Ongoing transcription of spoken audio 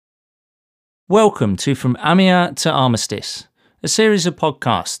Welcome to From Amiens to Armistice, a series of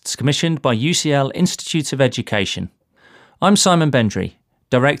podcasts commissioned by UCL Institute of Education. I'm Simon Bendry,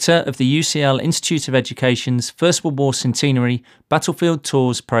 Director of the UCL Institute of Education's First World War Centenary Battlefield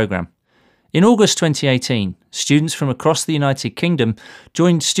Tours programme. In August 2018, students from across the United Kingdom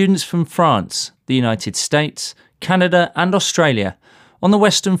joined students from France, the United States, Canada and Australia on the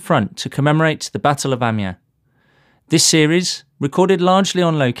Western Front to commemorate the Battle of Amiens. This series, recorded largely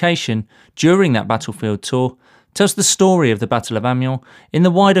on location during that battlefield tour, tells the story of the Battle of Amiens in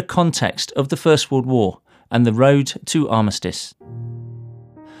the wider context of the First World War and the road to armistice.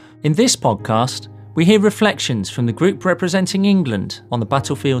 In this podcast, we hear reflections from the group representing England on the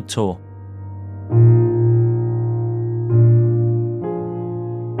battlefield tour.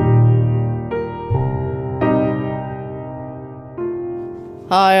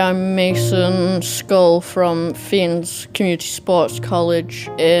 Hi, I'm Mason Scull from Fiennes Community Sports College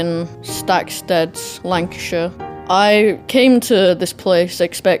in Stackstead, Lancashire. I came to this place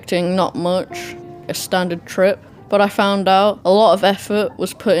expecting not much, a standard trip, but I found out a lot of effort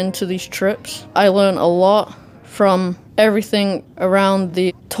was put into these trips. I learned a lot from everything around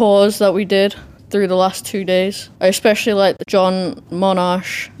the tours that we did through the last 2 days. I especially like the John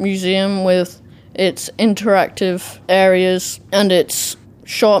Monash Museum with its interactive areas and its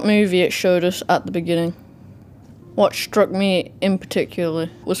short movie it showed us at the beginning. What struck me in particular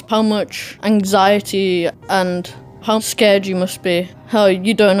was how much anxiety and how scared you must be. How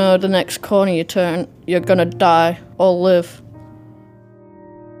you don't know the next corner you turn, you're gonna die or live.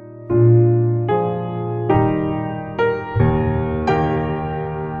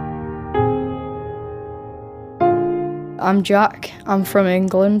 I'm Jack, I'm from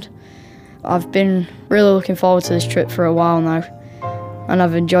England. I've been really looking forward to this trip for a while now, and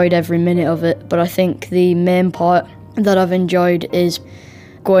I've enjoyed every minute of it, but I think the main part that I've enjoyed is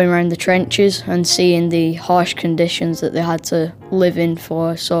going around the trenches and seeing the harsh conditions that they had to live in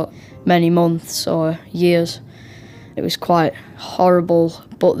for so many months or years. It was quite horrible,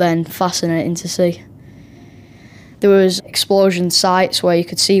 but then fascinating to see. There was explosion sites where you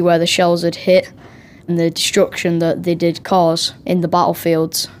could see where the shells had hit and the destruction that they did cause in the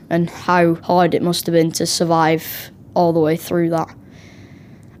battlefields and how hard it must have been to survive all the way through that.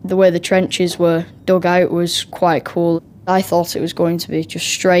 The way the trenches were dug out was quite cool. I thought it was going to be just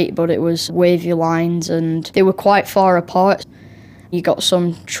straight, but it was wavy lines and they were quite far apart. You got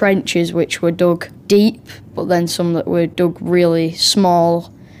some trenches which were dug deep, but then some that were dug really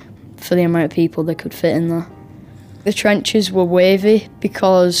small for the amount of people they could fit in there. The trenches were wavy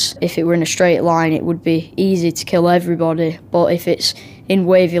because if it were in a straight line it would be easy to kill everybody, but if it's in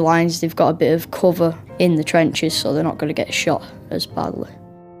wavy lines they've got a bit of cover in the trenches so they're not going to get shot as badly.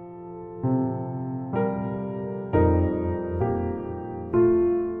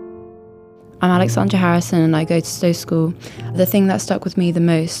 I'm Alexandra Harrison and I go to Stowe School. The thing that stuck with me the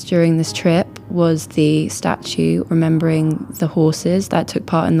most during this trip was the statue remembering the horses that took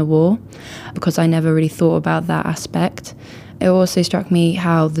part in the war, because I never really thought about that aspect. It also struck me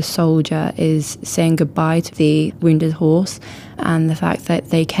how the soldier is saying goodbye to the wounded horse and the fact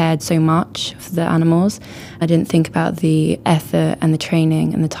that they cared so much for the animals. I didn't think about the effort and the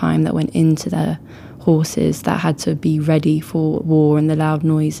training and the time that went into the horses that had to be ready for war and the loud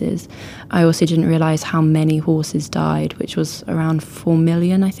noises. I also didn't realise how many horses died, which was around 4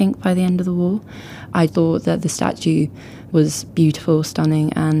 million, I think, by the end of the war. I thought that the statue was beautiful,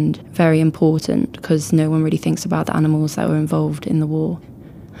 stunning and very important because no one really thinks about the animals that were involved in the war.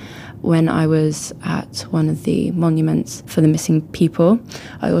 When I was at one of the monuments for the missing people,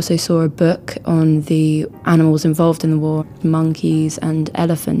 I also saw a book on the animals involved in the war, monkeys and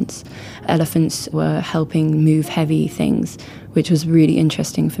elephants. Elephants were helping move heavy things, which was really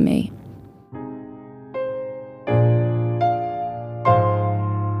interesting for me.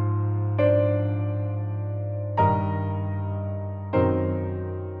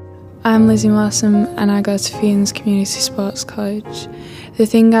 I'm Lizzie Marson and I go to Fiennes Community Sports College. The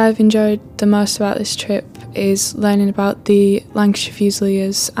thing I've enjoyed the most about this trip is learning about the Lancashire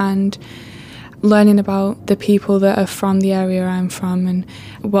Fusiliers and learning about the people that are from the area I'm from and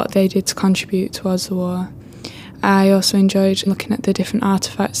what they did to contribute towards the war. I also enjoyed looking at the different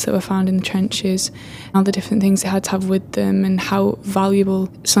artefacts that were found in the trenches, all the different things they had to have with them and how valuable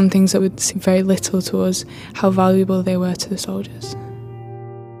some things that would seem very little to us, how valuable they were to the soldiers.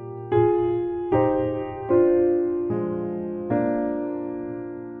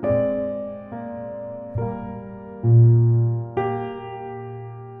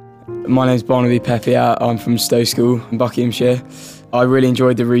 My name's Barnaby Peppiat, I'm from Stowe School in Buckinghamshire. I really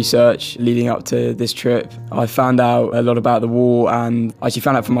enjoyed the research leading up to this trip. I found out a lot about the war, and I actually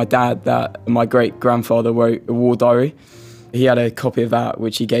found out from my dad that my great-grandfather wrote a war diary. He had a copy of that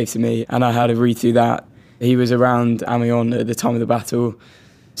which he gave to me, and I had a read through that. He was around Amiens at the time of the battle,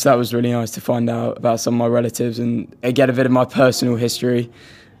 so that was really nice to find out about some of my relatives and get a bit of my personal history.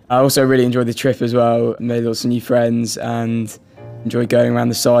 I also really enjoyed the trip as well, made lots of new friends and enjoyed going around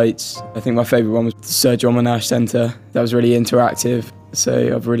the sites. I think my favourite one was the Sir John Monash Centre. That was really interactive,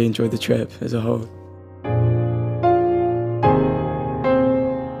 so I've really enjoyed the trip as a whole.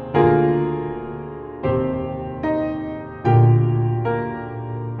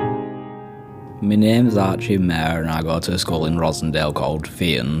 My name's Archie Mayer and I go to a school in Rosendale called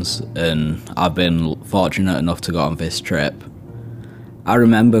Fians, and I've been fortunate enough to go on this trip. I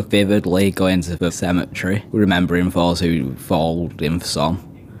remember vividly going to the cemetery, remembering those who fallen in the Somme.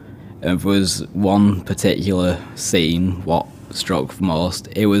 And there was one particular scene what struck the most.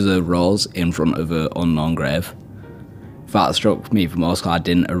 It was a rose in front of an unknown grave. That struck me the most because I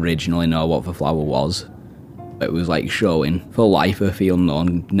didn't originally know what the flower was. It was like showing the life of the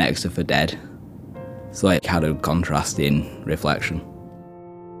unknown next to the dead. So it had a contrasting reflection.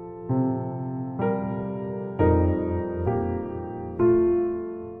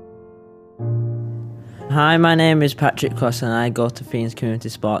 Hi, my name is Patrick Cross and I go to Fians Community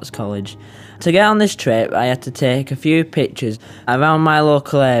Sports College. To get on this trip, I had to take a few pictures around my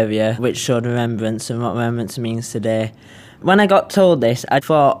local area which showed remembrance and what remembrance means today. When I got told this, I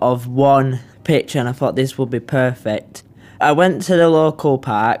thought of one picture and I thought this would be perfect. I went to the local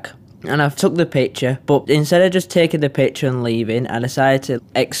park and I took the picture, but instead of just taking the picture and leaving, I decided to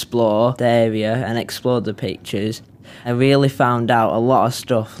explore the area and explore the pictures. I really found out a lot of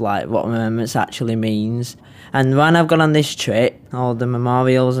stuff, like what remembrance actually means. And when I've gone on this trip, all the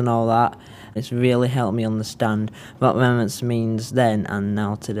memorials and all that, it's really helped me understand what remembrance means then and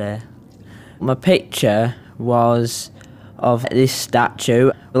now today. My picture was of this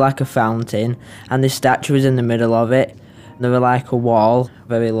statue, like a fountain, and this statue was in the middle of it. There were like a wall,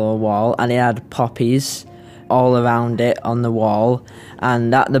 very low wall, and it had poppies all around it on the wall,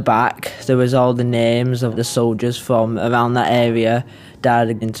 and at the back there was all the names of the soldiers from around that area died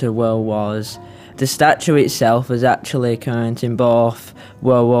into World Wars. The statue itself was actually commemorating both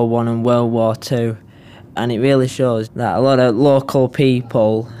World War I and World War II, and it really shows that a lot of local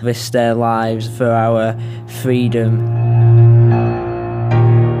people risked their lives for our freedom.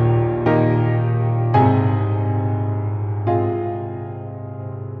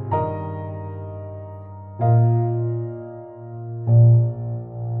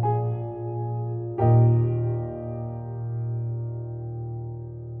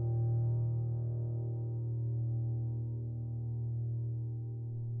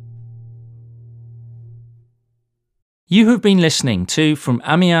 You have been listening to From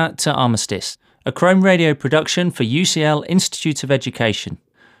Amiens to Armistice, a Chrome Radio production for UCL Institute of Education.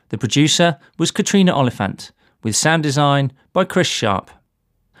 The producer was Katrina Oliphant, with sound design by Chris Sharp.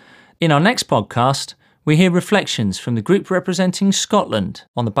 In our next podcast, we hear reflections from the group representing Scotland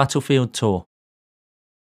on the battlefield tour.